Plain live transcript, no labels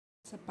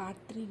It's a part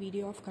 3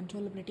 video of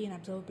controllability and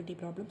observability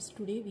problems.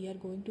 Today we are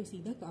going to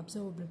see the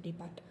observability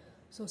part.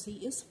 So C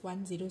is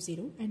 1, 0,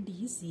 0 and D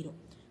is 0.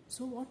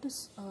 So what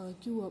is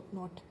Q up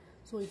not?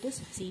 So it is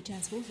C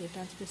transpose, A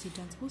transpose, C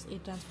transpose, A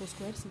transpose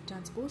square, C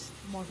transpose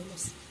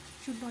modulus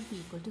should not be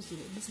equal to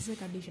 0. This is a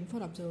condition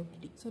for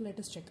observability. So let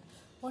us check.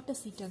 What is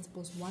C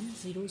transpose? 1,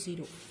 0,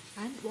 0.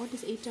 And what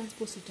is A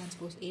transpose, C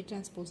transpose? A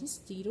transpose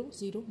is 0,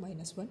 0,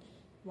 minus 1,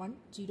 1,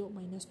 0,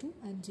 minus 2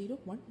 and 0,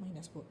 1,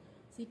 minus 4.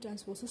 C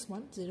transpose is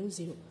 1, 0,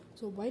 0.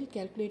 So while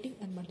calculating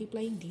and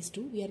multiplying these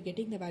two, we are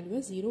getting the value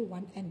as 0,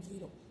 1 and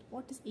 0.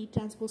 What is A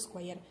transpose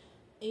square?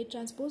 A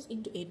transpose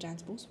into A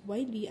transpose.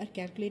 While we are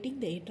calculating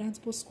the A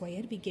transpose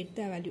square, we get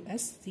the value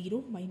as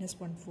 0, minus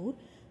 1, 4,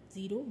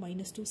 0,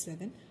 minus 2,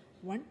 7,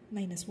 1,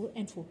 minus 4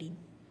 and 14.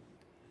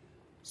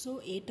 So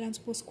A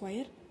transpose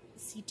square,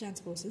 C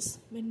transposes,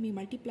 when we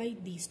multiply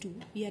these two,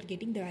 we are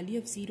getting the value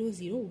of 0,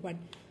 0, 1.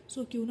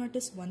 So Q naught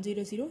is 1,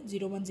 0, 0,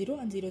 0, 1, 0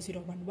 and 0,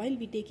 0, 1. While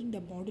we taking the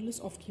modulus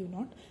of Q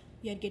naught,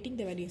 we are getting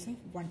the values of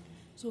 1.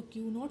 So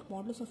Q naught,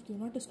 modulus of Q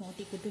naught is not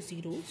equal to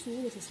 0. So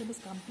the system is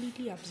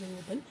completely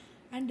observable.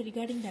 And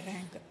regarding the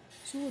rank,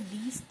 so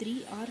these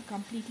three are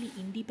completely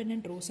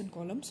independent rows and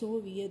columns.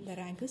 So the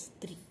rank is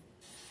 3.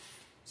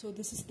 So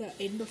this is the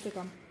end of the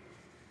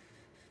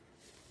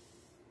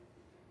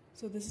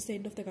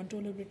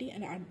controllability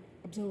and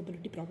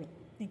observability problem.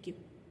 Thank you.